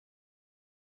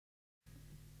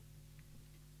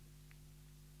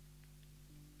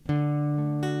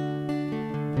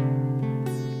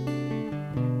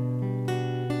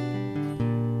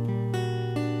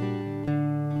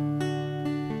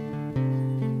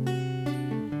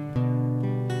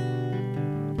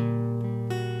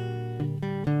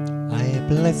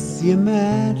bless you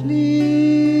madly,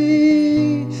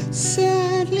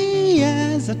 sadly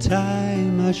as I tie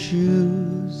my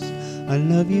shoes. I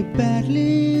love you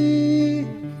badly,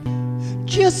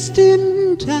 just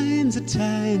in times of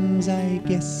times, I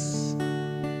guess.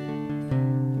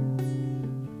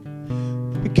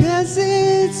 Because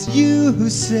it's you who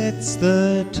sets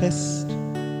the test.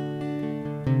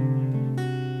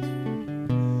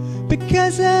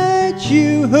 Because it's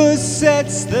you who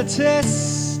sets the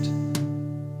test.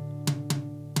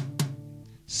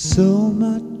 So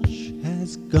much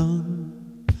has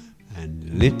gone and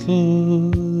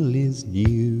little is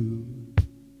new.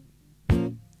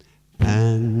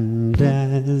 And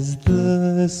as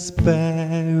the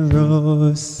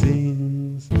sparrow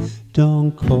sings,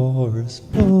 dawn chorus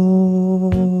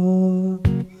for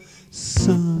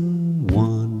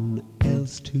someone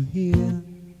else to hear,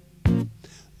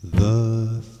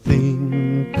 the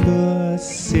thinker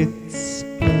sits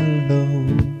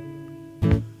alone,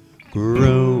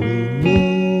 growing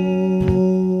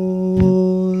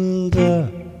older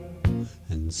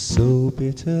and so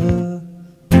bitter.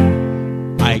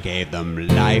 I gave them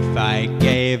life, I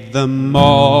gave them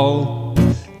all.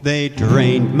 They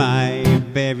drained my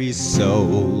very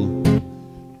soul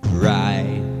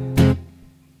dry.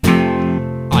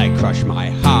 I crushed my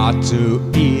heart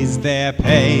to ease their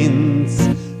pains.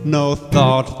 No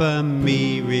thought for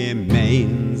me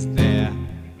remains there.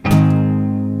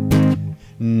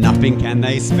 Nothing can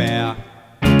they spare.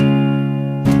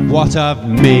 What of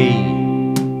me?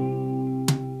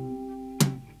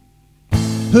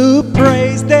 Who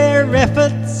praised their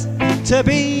efforts to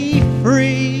be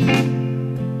free?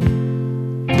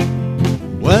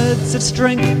 Words of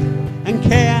strength and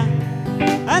care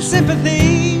and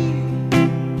sympathy.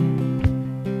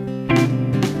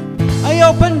 I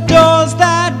opened doors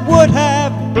that would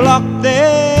have blocked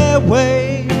their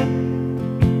way.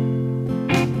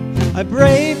 I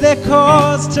braved their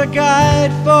cause to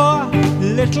guide for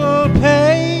little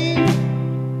pay.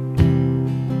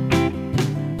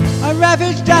 I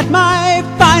ravaged at my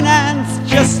finance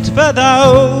just for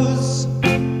those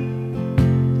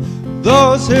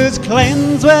whose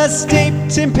claims were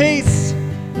steeped in peace,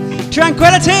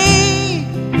 tranquility.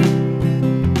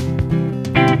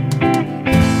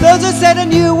 Those who said a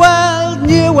new world,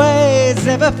 new ways,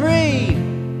 ever free.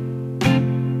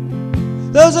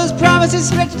 Those whose promises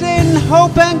stretched in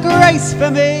hope and grace for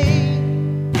me.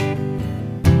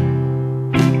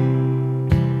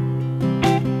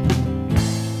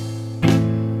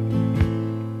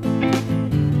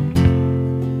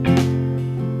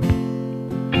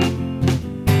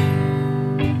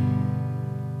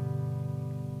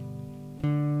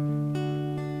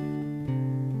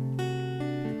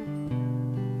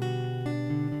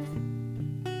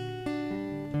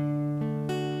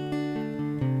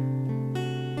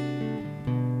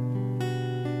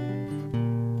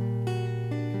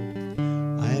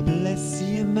 I bless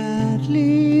you madly,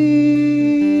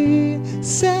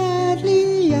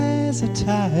 sadly as I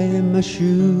tie my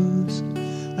shoes.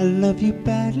 I love you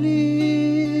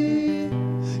badly,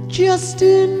 just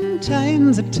in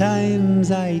times of times,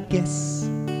 I guess.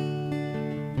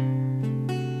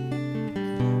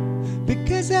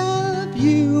 Because of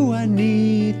you I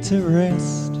need to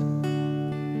rest.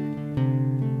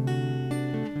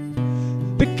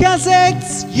 Because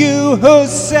it's you who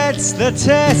sets the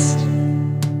test.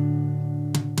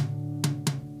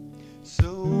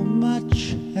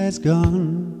 Has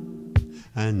gone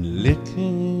and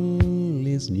little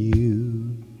is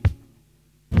new.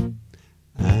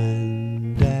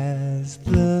 And as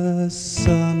the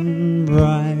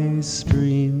sunrise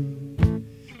stream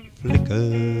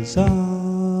flickers on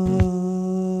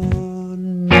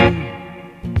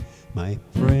me, my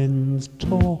friends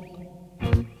talk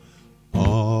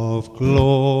of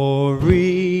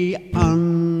glory,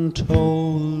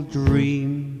 untold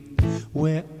dream,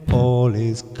 where all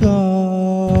is God,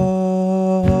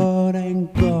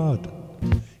 and God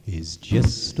is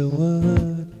just a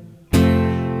word.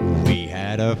 We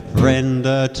had a friend,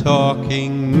 a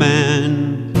talking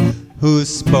man, who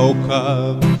spoke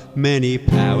of many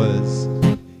powers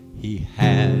he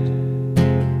had.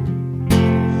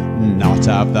 Not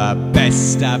of the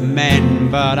best of men,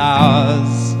 but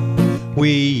ours.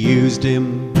 We used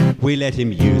him, we let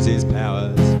him use his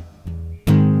powers.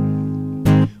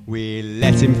 We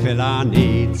let him fill our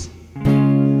needs.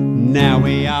 Now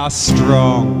we are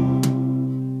strong.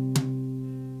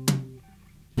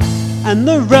 And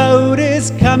the road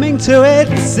is coming to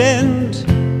its end.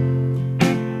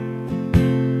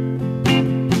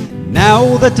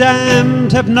 Now the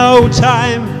damned have no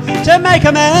time to make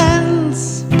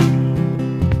amends.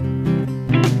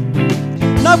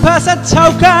 no purse or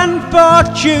token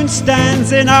fortune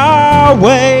stands in our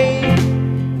way.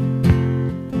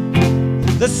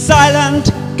 The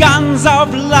silent guns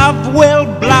of love will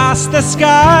blast the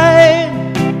sky.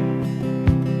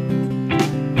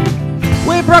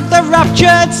 We broke the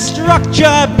ruptured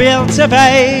structure built of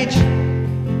age.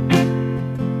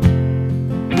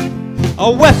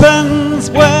 Our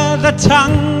weapons were the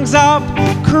tongues of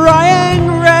crying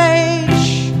rage.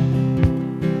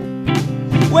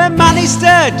 Where money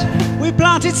stood, we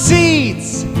planted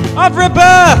seeds of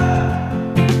rebirth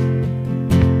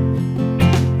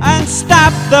and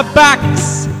stabbed the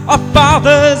backs of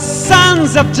fathers,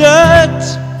 sons of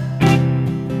dirt.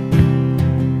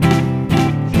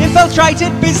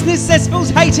 Infiltrated business cesspools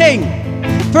hating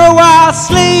for our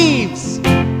sleeves.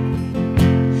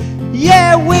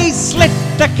 Yeah, we slit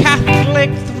the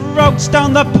Catholic throat,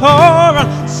 stone the poor,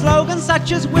 and slogans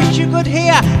such as wish you could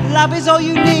hear, love is all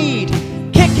you need.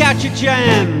 Kick out your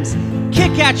jams,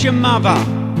 kick out your mother,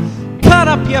 cut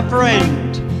up your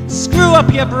friend, screw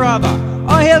up your brother,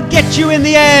 or he'll get you in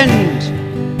the end.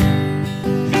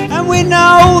 And we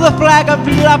know the flag of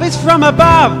love is from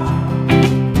above,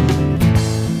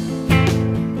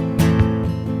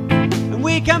 and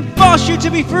we can force you to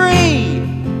be free,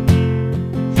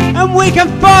 and we can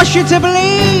force you to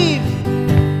believe.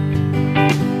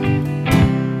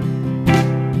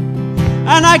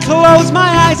 And I close my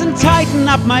eyes and tighten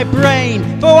up my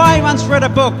brain, for I once read a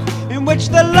book in which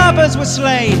the lovers were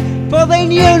slain, for they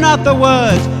knew not the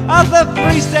words of the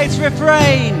Free State's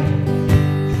refrain.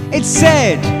 It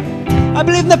said, I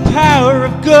believe in the power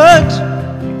of good,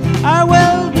 I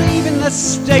will believe in the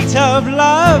state of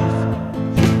love,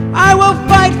 I will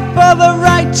fight for the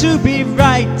right to be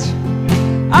right,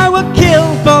 I will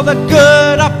kill for the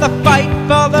good of the fight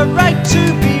for the right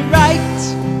to be right.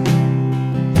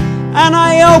 And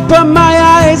I open my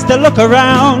eyes to look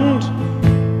around,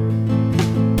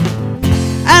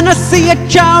 and I see a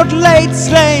child laid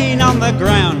slain on the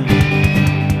ground.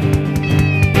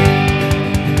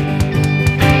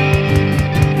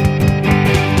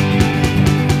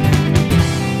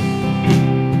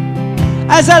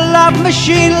 As a love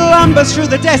machine lumbers through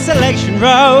the desolation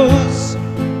rows,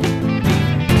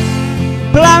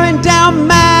 blowing down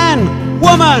man,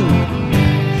 woman,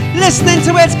 listening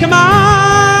to its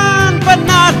command, but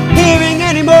not hearing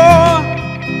anymore,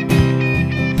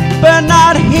 but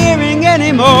not hearing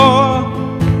anymore.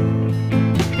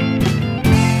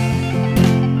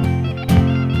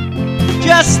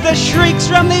 Just the shrieks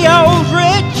from the old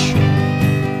rich,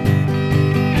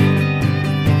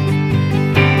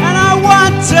 and I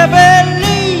want to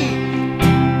believe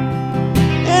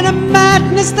in a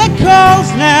madness that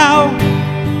calls now.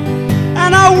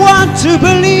 And I want to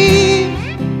believe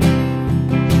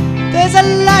there's a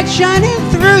light shining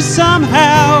through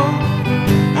somehow.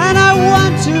 And I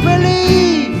want to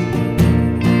believe,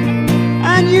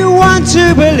 and you want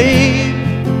to believe,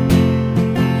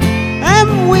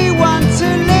 and we want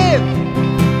to live.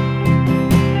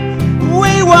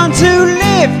 We want to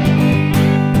live.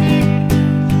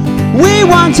 We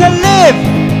want to live.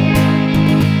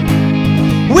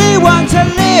 We want to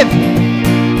live.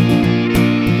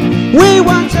 We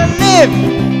want to live.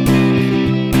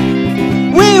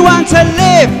 We want to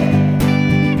live.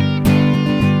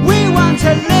 We want to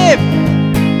live.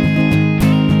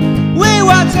 We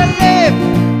want to live.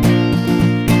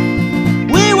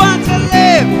 We want to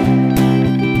live.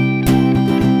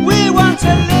 We want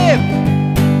to live.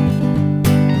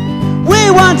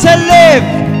 We want to live.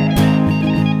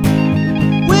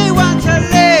 We want to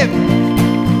live.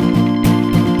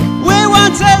 We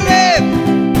want to live.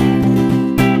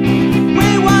 We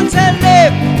want to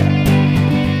live.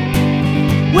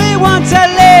 We want to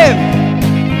live.